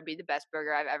 it better be the best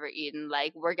burger I've ever eaten.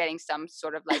 Like, we're getting some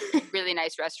sort of like really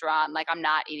nice restaurant. Like, I'm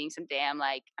not eating some damn,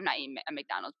 like, I'm not eating a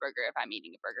McDonald's burger if I'm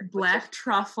eating a burger. Black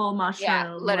truffle mushroom.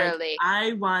 Yeah, literally. Like,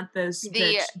 I want this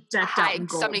bitch decked out in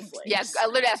gold flakes. Yes, I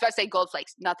was about to say gold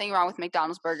flakes. Nothing wrong with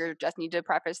McDonald's burger. Just need to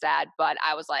preface that. But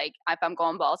I was like, if I'm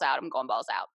going balls out, I'm going balls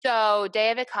out. So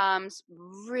day of it comes,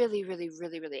 really, really,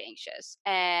 really, really anxious.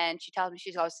 And she tells me,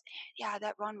 she goes, yeah,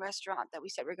 that one restaurant that we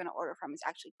said we're going to order from is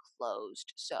actually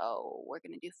closed. So we're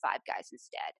going to do Five Guys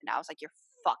instead. And I was like, you're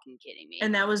fucking kidding me.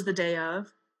 And that was the day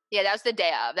of? Yeah, that was the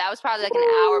day of. That was probably like an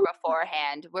hour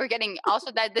beforehand. We're getting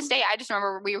also that this day. I just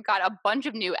remember we got a bunch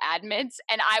of new admits,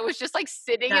 and I was just like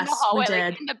sitting in the hallway,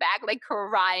 like in the back, like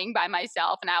crying by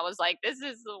myself. And I was like, "This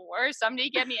is the worst. Somebody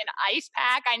get me an ice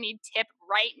pack. I need tip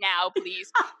right now,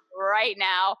 please, right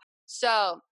now."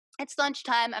 So it's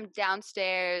lunchtime. I'm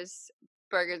downstairs.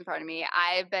 Burgers in front of me.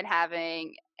 I've been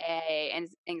having an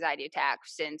anxiety attack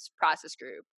since process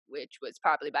group, which was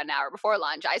probably about an hour before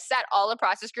lunch. I sat all of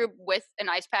process group with an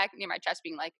ice pack near my chest,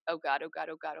 being like, "Oh God, oh God,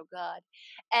 oh God, oh God."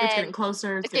 And it's getting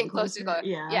closer. It's getting closer.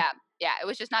 Yeah. It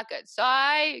was just not good. So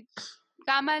I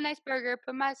got my nice burger,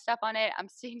 put my stuff on it. I'm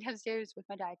sitting downstairs with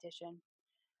my dietitian.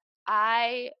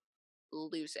 I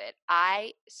lose it.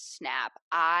 I snap.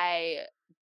 I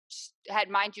had,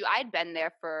 mind you, I'd been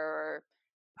there for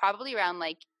probably around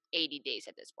like 80 days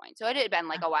at this point. So it had been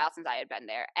like a while since I had been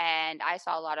there. And I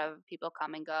saw a lot of people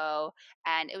come and go.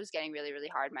 And it was getting really, really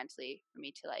hard mentally for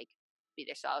me to like be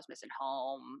there. So I was missing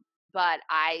home. But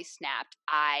I snapped.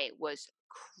 I was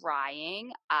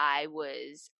crying. I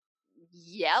was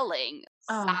yelling,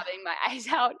 sobbing my eyes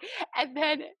out. And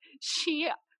then she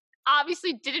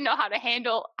obviously didn't know how to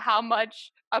handle how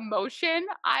much emotion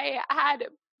I had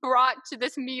brought to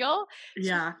this meal.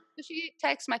 Yeah. So she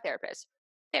texts my therapist.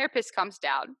 Therapist comes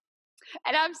down.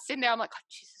 And I'm sitting there, I'm like, "Oh,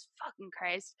 Jesus fucking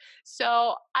Christ."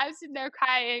 So I'm sitting there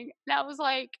crying. And I was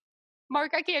like,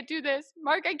 "Mark, I can't do this.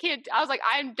 Mark, I can't." I was like,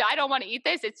 I don't want to eat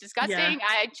this. It's disgusting. Yeah.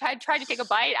 I tried to take a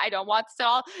bite. I don't want this at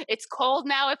all. It's cold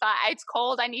now. It's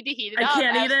cold. I need to heat it up. I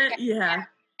can't eat it. Yeah.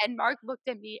 And Mark looked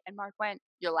at me and Mark went,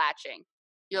 "You're latching.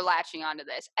 You're latching onto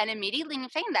this." And immediately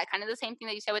saying that, kind of the same thing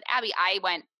that you said with Abby, I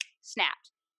went, snapped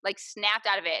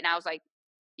out of it. And I was like,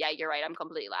 "Yeah, you're right. I'm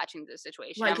completely latching to this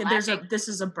situation." Like this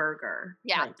is a burger.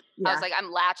 Yeah. I was like,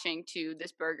 I'm latching to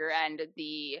this burger and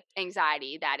the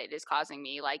anxiety that it is causing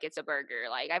me. Like, it's a burger.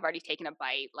 Like, I've already taken a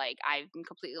bite. Like, I've been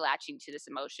completely latching to this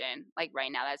emotion. Like,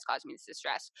 right now, that's causing me this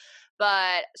distress.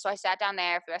 But so I sat down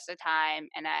there for the rest of the time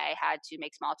and I had to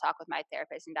make small talk with my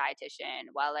therapist and dietitian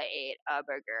while I ate a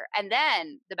burger. And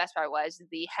then the best part was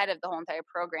the head of the whole entire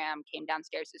program came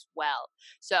downstairs as well.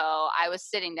 So I was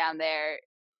sitting down there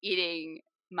eating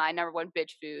my number one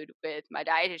bitch food with my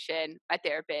dietitian, my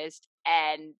therapist,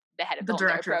 and the head of the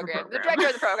director of the program. The director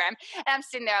of the program. And I'm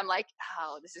sitting there, I'm like,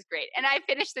 "Oh, this is great." And I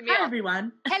finished the meal. Hi,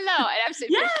 everyone. Hello. And I'm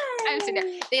sitting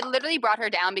there. They literally brought her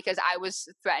down because I was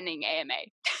threatening AMA.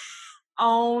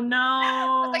 Oh, no.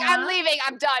 I was like, "I'm leaving.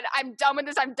 I'm done. I'm done with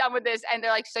this. I'm done with this." And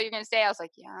they're like, "So you're going to stay?" I was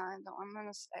like, "Yeah, I'm going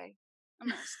to stay. I'm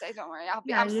going to stay. Don't worry.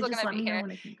 I'm still going to be here."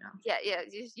 Yeah.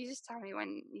 You just tell me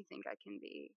when you think I can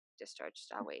be discharged.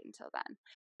 I'll wait until then.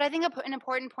 But I think an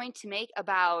important point to make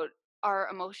about our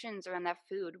emotions around that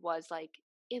food was like,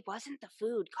 it wasn't the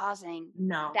food causing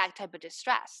that type of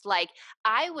distress. Like,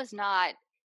 I was not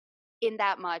in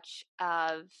that much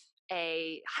of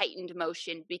a heightened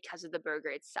emotion because of the burger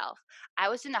itself. I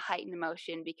was in a heightened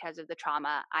emotion because of the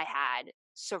trauma I had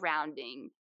surrounding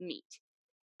meat.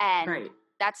 And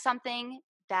that's something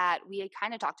that we had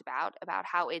kind of talked about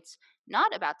how it's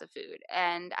not about the food.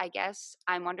 And I guess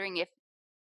I'm wondering if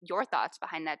your thoughts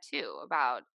behind that too,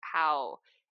 about how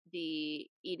the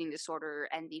eating disorder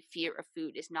and the fear of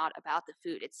food is not about the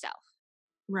food itself.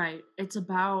 Right. It's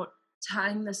about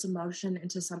tying this emotion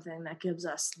into something that gives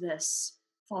us this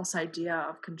false idea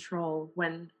of control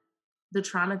when the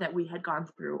trauma that we had gone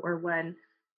through, or when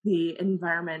the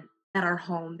environment at our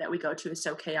home that we go to is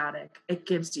so chaotic, it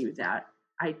gives you that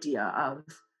idea of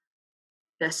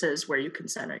this is where you can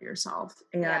center yourself.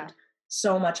 And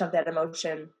so much of that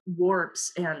emotion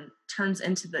warps and turns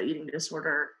into the eating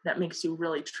disorder that makes you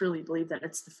really truly believe that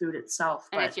it's the food itself.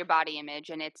 And it's your body image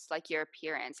and it's like your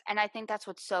appearance. And I think that's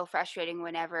what's so frustrating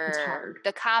whenever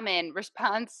the common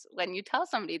response when you tell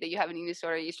somebody that you have an eating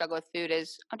disorder, you struggle with food,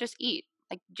 is, "Oh, just eat.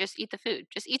 Like, just eat the food.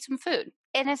 Just eat some food."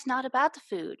 And it's not about the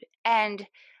food. And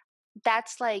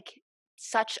that's like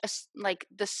such a, like,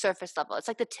 the surface level. It's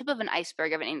like the tip of an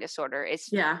iceberg of an eating disorder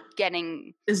is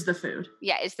getting is the food.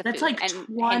 Yeah, is the that's food. That's like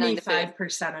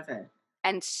 25% of it.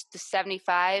 And the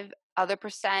 75 other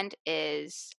percent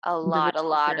is a lot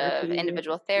of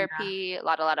individual therapy, a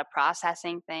lot of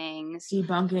processing things,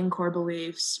 debunking core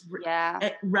beliefs,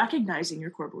 recognizing your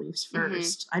core beliefs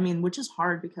first. I mean, which is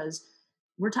hard because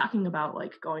we're talking about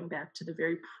like going back to the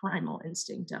very primal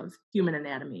instinct of human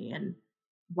anatomy and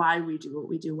why we do what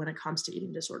we do when it comes to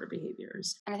eating disorder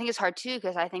behaviors. And I think it's hard too,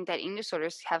 because I think that eating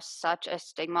disorders have such a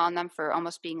stigma on them for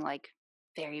almost being like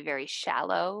very, very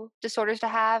shallow disorders to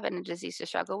have and a disease to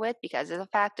struggle with because of the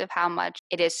fact of how much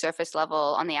it is surface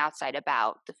level on the outside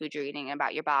about the food you're eating and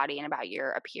about your body and about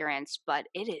your appearance. But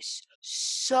it is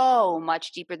so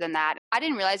much deeper than that. I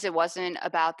didn't realize it wasn't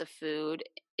about the food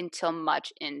until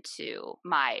much into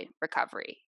my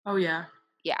recovery. Oh, yeah.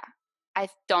 Yeah. I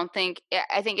think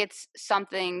it's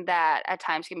something that at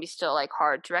times can be still like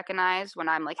hard to recognize when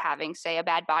I'm like having, say, a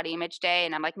bad body image day.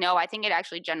 And I'm like, no, I think it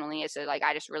actually generally is like,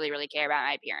 I just really, really care about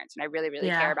my appearance. And I really, really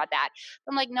care about that.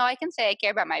 But I'm like, no, I can say I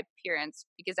care about my appearance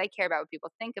because I care about what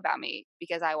people think about me,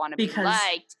 because I want to be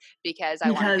liked, because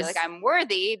I want to feel like I'm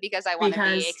worthy, because I want to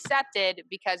be accepted,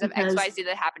 because of XYZ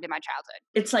that happened in my childhood.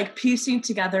 It's like piecing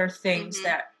together things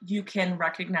that you can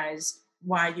recognize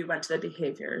why you went to the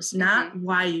behaviors, not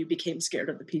why you became scared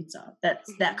of the pizza.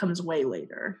 That comes way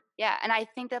later. Yeah, and I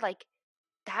think that like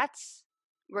that's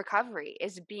recovery,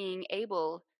 is being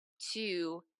able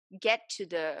to get to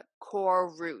the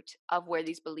core root of where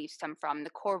these beliefs come from,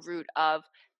 the core root of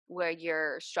where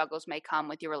your struggles may come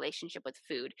with your relationship with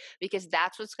food, because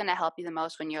that's what's going to help you the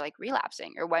most when you're like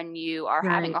relapsing or when you are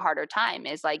having a harder time,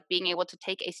 is like being able to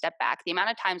take a step back. The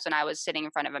amount of times when I was sitting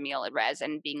in front of a meal at Res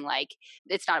and being like,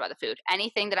 it's not about the food,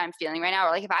 anything that I'm feeling right now,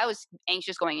 or like if I was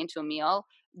anxious going into a meal,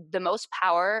 the most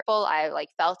powerful I like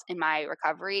felt in my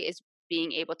recovery is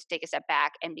being able to take a step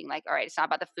back and being like, all right, it's not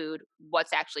about the food.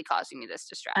 What's actually causing me this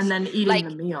distress? And then eating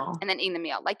the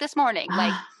meal. Like this morning,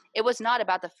 like it was not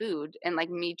about the food, and like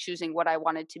me choosing what I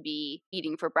wanted to be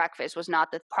eating for breakfast was not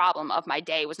the problem of my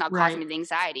day, was not causing me the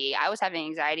anxiety. I was having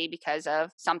anxiety because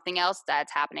of something else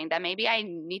that's happening that maybe I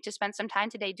need to spend some time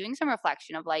today doing some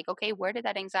reflection of like, okay, where did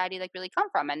that anxiety like really come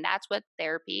from? And that's what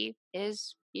therapy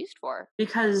is used for.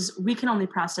 Because we can only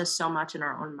process so much in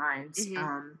our own minds.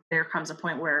 There comes a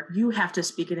point where you have to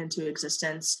speak it into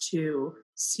existence to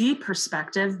see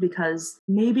perspective, because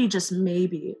maybe, just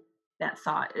maybe, that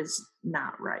thought is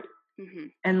not right.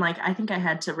 And like, I think I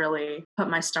had to really put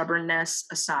my stubbornness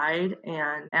aside.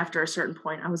 And after a certain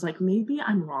point, I was like, maybe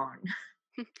I'm wrong.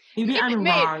 Maybe I'm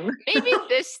wrong. Maybe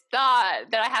this thought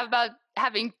that I have about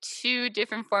having 2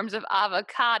 different forms of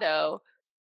avocado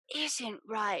isn't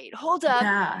right. Hold up.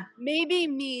 Yeah. Maybe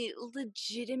me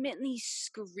legitimately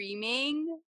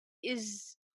screaming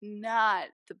is not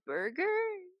the burger?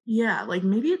 Yeah, like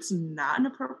maybe it's not an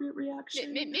appropriate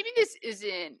reaction. Maybe this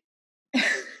isn't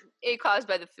caused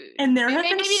by the food. And there have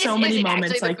been so many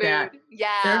moments like that. Yeah.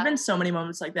 There have been so many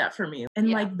moments like that for me. And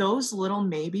like those little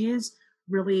maybes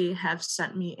really have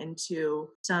sent me into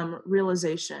some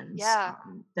realizations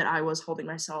that I was holding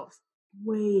myself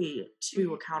way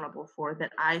too accountable for,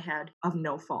 that I had of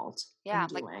no fault in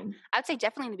doing. Like, I'd say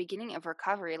definitely in the beginning of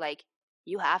recovery, like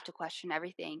you have to question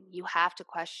everything. You have to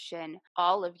question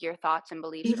all of your thoughts and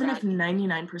beliefs. Even if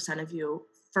 99% of you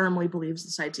firmly believes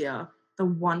this idea, the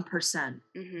 1%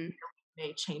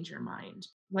 may change your mind.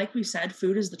 Like we said,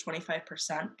 food is the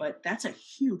 25%, but that's a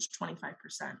huge 25%.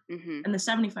 And the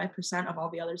 75% of all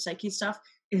the other psyche stuff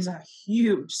is a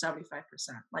huge 75%.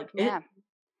 Like it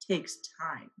takes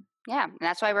time. Yeah, and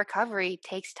that's why recovery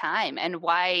takes time, and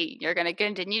why you're going to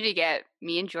continue to get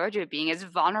me and Georgia being as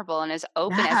vulnerable and as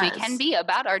open as we can be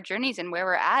about our journeys and where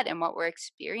we're at and what we're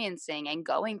experiencing and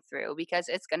going through, because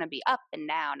it's going to be up and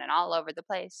down and all over the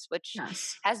place, which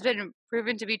has been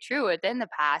proven to be true within the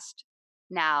past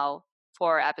now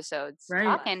 4 episodes.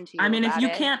 Talking to you, I mean, if you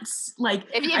it. Can't like,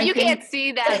 if you can't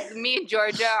see that me and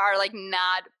Georgia are like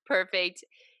not perfect.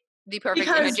 The perfect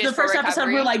because images the first for episode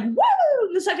we're like,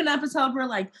 woo! The second episode we're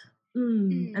like,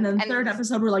 and then the third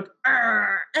episode we're like,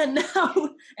 and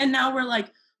now we're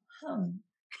like,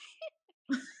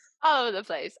 all over the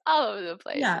place.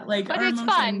 Yeah, like, but it's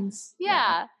emotions, fun.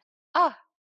 Yeah. Oh,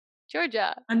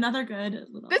 Georgia, another good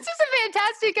little. This is a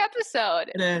fantastic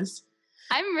episode. It is.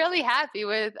 I'm really happy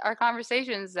with our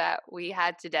conversations that we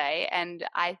had today, and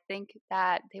I think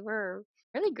that they were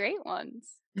really great ones.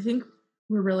 I think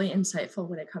we're really insightful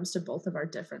when it comes to both of our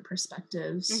different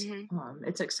perspectives.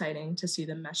 It's exciting to see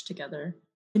them mesh together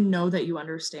and know that you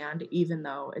understand, even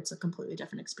though it's a completely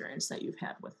different experience that you've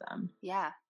had with them.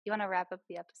 Yeah. You want to wrap up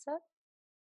the episode?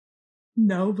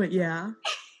 No, but yeah.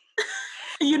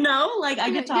 Like I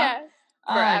could talk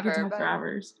forever. For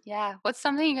hours. Yeah. What's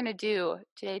something you're going to do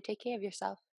today to take care of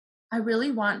yourself? I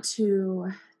really want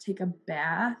to take a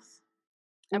bath.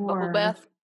 A bubble bath?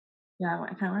 Yeah,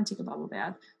 I kind of want to take a bubble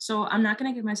bath. So I'm not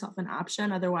going to give myself an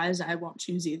option. Otherwise, I won't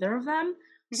choose either of them.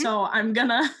 So I'm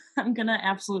gonna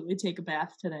absolutely take a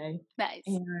bath today. Nice.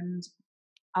 And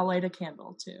I'll light a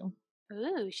candle too.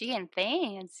 Ooh, she getting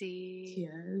fancy. She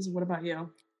is. What about you?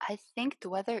 I think the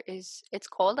weather it's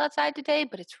cold outside today,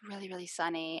 but it's really, really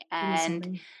sunny.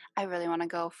 And I really want to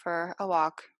go for a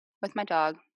walk with my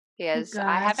dog, because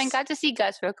I haven't got to see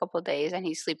Gus for a couple of days, and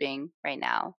he's sleeping right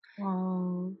now.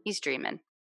 Oh. He's dreaming.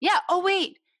 Yeah. Oh,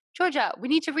 wait. Georgia, we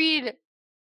need to read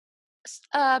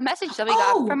a message that we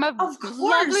got from a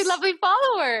lovely, lovely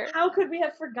follower. How could we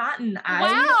have forgotten?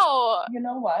 Wow. You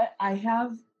know what? I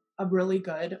have a really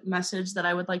good message that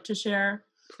I would like to share.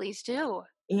 Please do.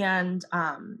 And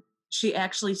she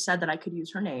actually said that I could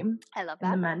use her name. I love that.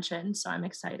 In the mention, so I'm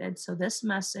excited. So this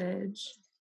message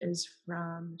is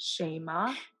from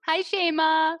Shema. Hi,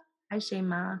 Shema. Hi,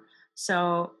 Shema.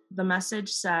 So the message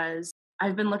says,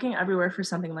 I've been looking everywhere for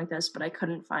something like this, but I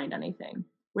couldn't find anything.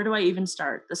 Where do I even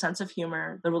start? The sense of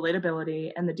humor, the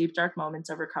relatability, and the deep, dark moments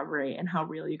of recovery and how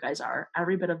real you guys are.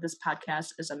 Every bit of this podcast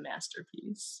is a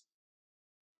masterpiece.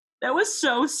 That was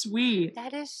so sweet.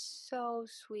 That is so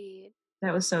sweet.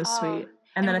 That was so sweet.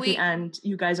 And then at the end,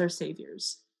 you guys are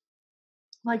saviors.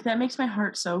 Like, that makes my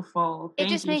heart so full.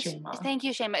 Thank you, Shema. Thank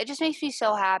you, Shema. It just makes me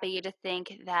so happy to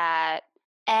think that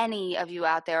any of you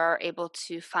out there are able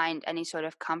to find any sort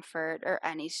of comfort or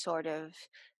any sort of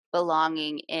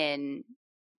belonging in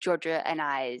Georgia and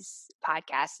I's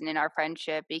podcast and in our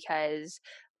friendship, because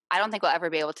I don't think we'll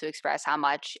ever be able to express how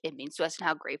much it means to us and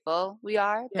how grateful we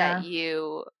are that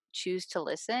you choose to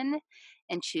listen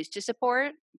and choose to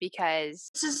support,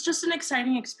 because this is just an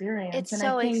exciting experience. It's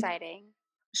so exciting.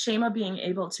 Shema being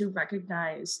able to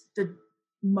recognize the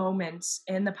moments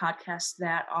in the podcast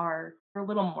that are a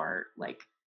little more like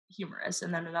humorous,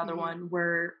 and then another one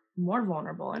where more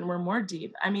vulnerable and we're more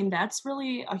deep. I mean, that's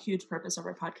really a huge purpose of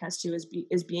our podcast too,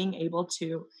 is being able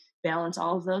to balance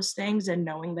all of those things and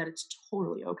knowing that it's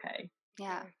totally okay.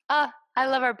 Yeah. I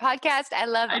love our podcast. I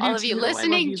love all of you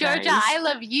listening. Georgia, guys. I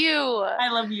love you. I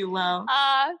love you, Lo.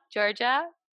 Georgia,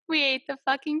 we ate the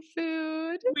fucking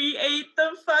food. We ate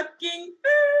the fucking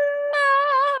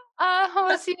food.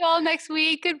 We'll see you all next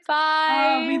week.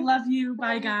 Goodbye. We love you.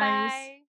 Bye, guys. Bye.